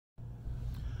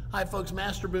Hi folks,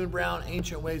 Master Boone Brown,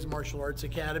 Ancient Ways Martial Arts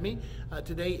Academy.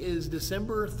 Today is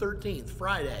December 13th,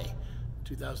 Friday,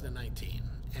 2019.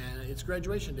 And it's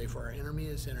graduation day for our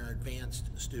Intermediates and our Advanced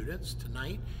students.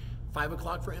 Tonight, 5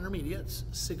 o'clock for Intermediates,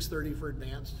 6:30 for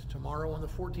Advanced. Tomorrow on the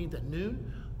 14th at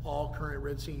noon, all current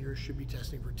Red Seniors should be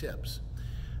testing for tips.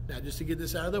 Now just to get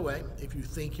this out of the way, if you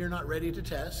think you're not ready to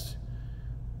test,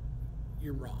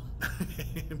 you're wrong.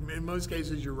 In most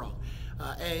cases, you're wrong.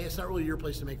 It's not really your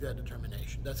place to make that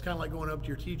determination. That's kind of like going up to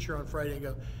your teacher on Friday and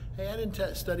go, hey, I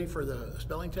didn't study for the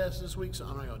spelling test this week, so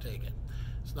I'm not going to take it.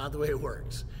 It's not the way it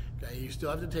works. Okay, you still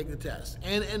have to take the test.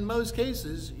 And in most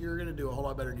cases, you're going to do a whole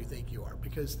lot better than you think you are,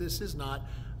 because this is not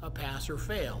a pass or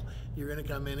fail. You're going to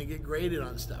come in and get graded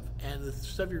on stuff. And the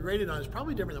stuff you're graded on is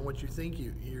probably different than what you think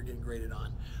you're getting graded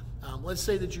on. Let's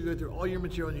say that you go through all your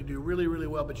material and you do really, really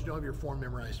well, but you don't have your form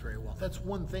memorized very well. That's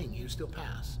one thing. You still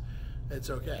pass. It's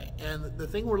okay. And the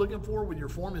thing we're looking for with your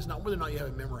form is not whether or not you have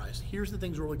it memorized. Here's the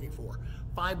things we're looking for.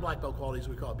 5 black belt qualities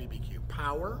we call BBQ.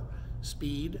 Power,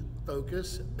 speed,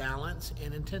 focus, balance,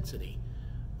 and intensity.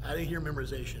 I didn't hear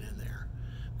memorization in there.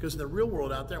 Because in the real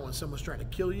world out there, when someone's trying to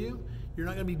kill you, you're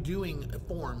not going to be doing a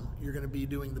form. You're going to be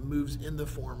doing the moves in the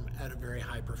form at a very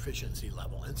high proficiency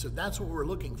level. And so that's what we're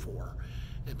looking for.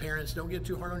 And parents, don't get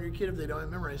too hard on your kid if they don't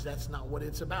have memorized. That's not what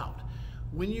it's about.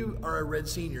 When you are a Red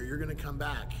Senior, you're going to come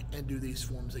back and do these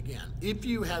forms again. If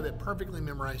you have it perfectly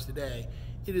memorized today,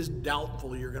 it is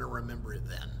doubtful you're going to remember it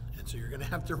then. And so you're going to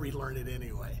have to relearn it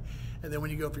anyway. And then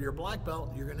when you go for your black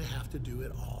belt, you're going to have to do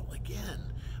it all again.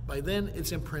 By then,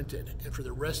 it's imprinted. And for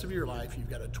the rest of your life, you've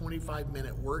got a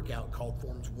 25-minute workout called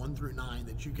Forms 1 through 9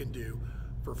 that you can do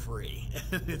for free.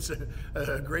 It's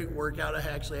a great workout. I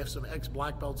actually have some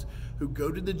ex-black belts who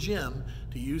go to the gym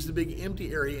to use the big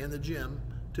empty area in the gym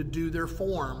to do their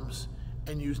forms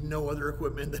and use no other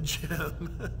equipment in the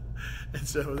gym. And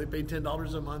so they pay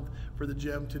 $10 a month for the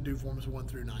gym to do Forms 1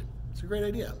 through 9. It's a great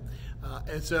idea.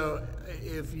 And so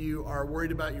if you are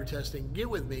worried about your testing, get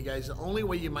with me, guys. The only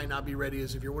way you might not be ready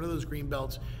is if you're one of those green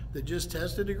belts that just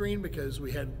tested a green because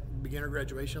we had beginner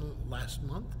graduation last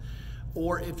month,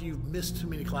 or if you've missed too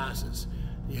many classes.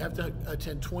 You have to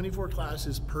attend 24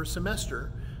 classes per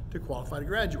semester to qualify to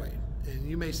graduate. And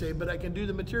you may say, but I can do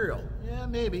the material. Yeah,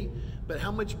 maybe, but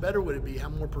how much better would it be? How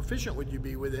more proficient would you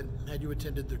be with it had you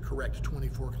attended the correct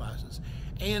 24 classes?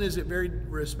 And is it very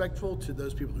respectful to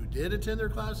those people who did attend their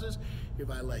classes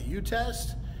if I let you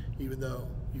test, even though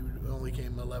you only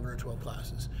came 11 or 12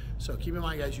 classes? So keep in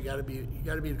mind, guys, you gotta be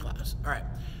in class. All right,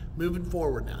 moving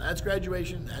forward now. That's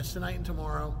graduation, that's tonight and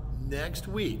tomorrow. Next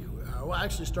week, well,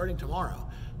 actually starting tomorrow.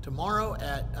 Tomorrow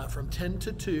at from 10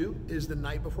 to 2 is the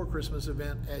night before Christmas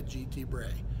event at GT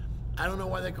Bray. I don't know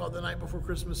why they call it the night before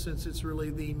Christmas, since it's really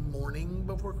the morning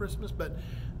before Christmas, but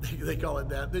they call it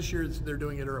that. This year they're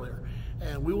doing it earlier.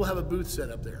 And we will have a booth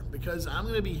set up there because I'm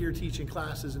going to be here teaching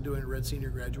classes and doing Red Senior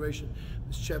graduation.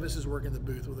 Ms. Chevis is working the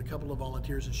booth with a couple of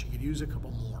volunteers, and she could use a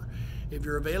couple more. If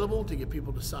you're available to get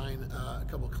people to sign a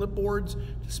couple of clipboards,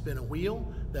 to spin a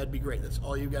wheel, that'd be great. That's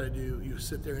all you've got to do. You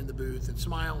sit there in the booth and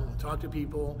smile and talk to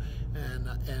people, and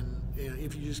you know,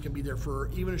 if you just can be there for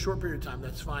even a short period of time,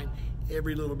 that's fine.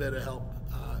 Every little bit of help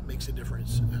makes a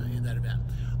difference in that event.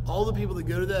 All the people that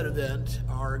go to that event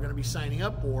are going to be signing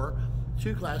up for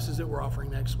 2 classes that we're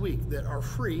offering next week that are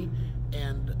free,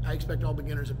 and I expect all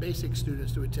beginners and basic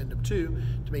students to attend them too.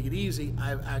 To make it easy,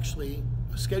 I've actually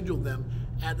scheduled them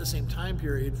at the same time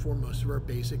period for most of our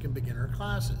basic and beginner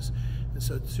classes. And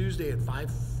so Tuesday at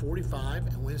 5:45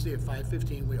 and Wednesday at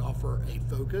 5:15 we offer a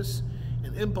focus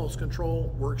and impulse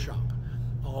control workshop.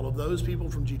 All of those people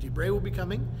from GT Bray will be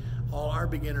coming. All our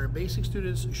beginner and basic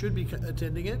students should be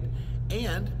attending it,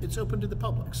 and it's open to the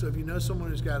public. So if you know someone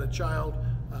who's got a child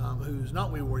who's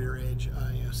not Wee Warrior age,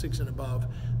 6 and above,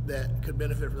 that could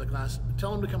benefit from the class,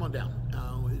 tell them to come on down.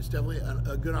 It's definitely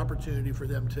a good opportunity for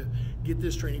them to get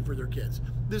this training for their kids.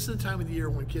 This is the time of the year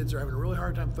when kids are having a really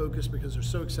hard time focused because they're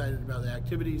so excited about the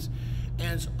activities,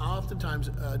 and it's oftentimes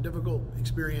a difficult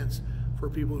experience for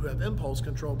people who have impulse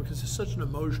control because it's such an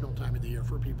emotional time of the year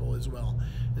for people as well.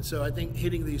 And so I think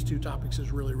hitting these 2 topics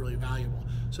is really, really valuable.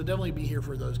 So definitely be here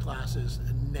for those classes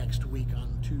next week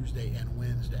on Tuesday and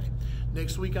Wednesday.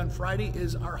 Next week on Friday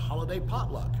is our holiday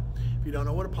potluck. If you don't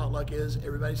know what a potluck is,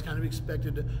 everybody's kind of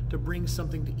expected to bring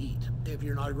something to eat. If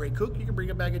you're not a great cook, you can bring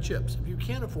a bag of chips. If you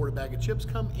can't afford a bag of chips,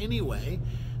 come anyway.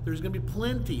 There's going to be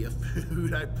plenty of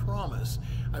food, I promise.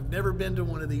 I've never been to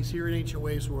one of these here at Ancient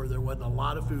Ways where there wasn't a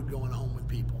lot of food going home with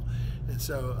people. And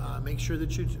so make sure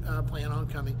that you plan on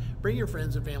coming. Bring your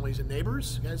friends and families and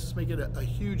neighbors. Guys, let's make it a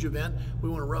huge event. We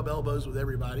want to rub elbows with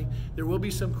everybody. There will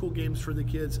be some cool games for the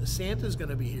kids. Santa's going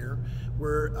to be here.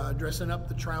 We're dressing up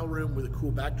the trial room with a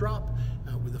cool backdrop.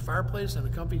 with a fireplace and a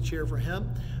comfy chair for him.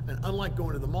 And unlike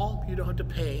going to the mall, you don't have to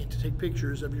pay to take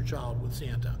pictures of your child with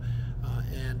Santa.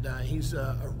 He's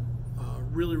a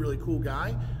really, really cool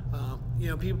guy.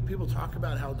 People talk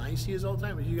about how nice he is all the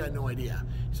time, but you got no idea.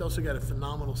 He's also got a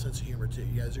phenomenal sense of humor too.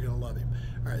 You guys are going to love him.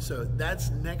 All right, so that's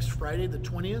next Friday, the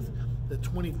 20th. The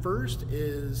 21st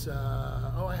is,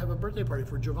 I have a birthday party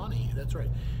for Giovanni. That's right.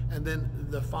 And then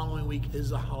the following week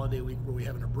is the holiday week where we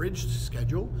have an abridged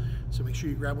schedule. So make sure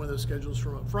you grab one of those schedules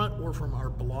from up front or from our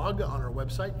blog on our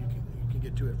website. You can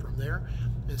get to it from there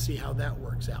and see how that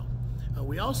works out.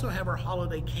 We also have our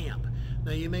holiday camp.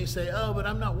 Now you may say, oh, but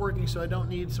I'm not working, so I don't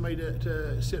need somebody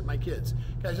to sit my kids.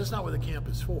 Guys, that's not what the camp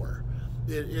is for.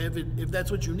 If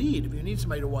that's what you need, if you need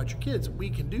somebody to watch your kids, we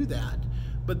can do that.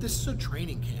 But this is a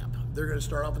training camp. They're going to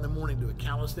start off in the morning doing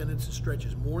calisthenics and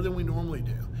stretches, more than we normally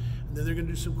do. And then they're going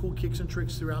to do some cool kicks and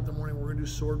tricks throughout the morning. We're going to do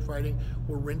sword fighting.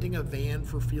 We're renting a van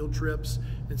for field trips.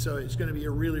 And so it's going to be a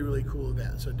really, really cool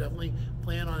event. So definitely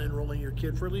plan on enrolling your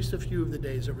kid for at least a few of the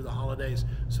days over the holidays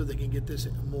so they can get this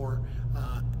more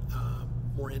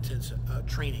intense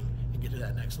training and get to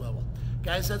that next level.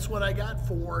 Guys, that's what I got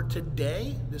for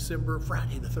today,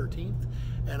 Friday the 13th.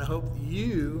 And I hope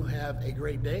you have a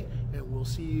great day, and we'll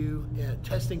see you at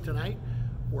testing tonight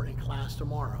or in class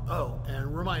tomorrow. Oh,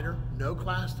 and reminder, no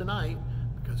class tonight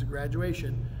because of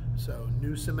graduation. So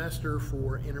new semester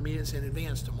for Intermediates and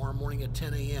Advanced tomorrow morning at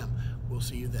 10 a.m. We'll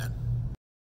see you then.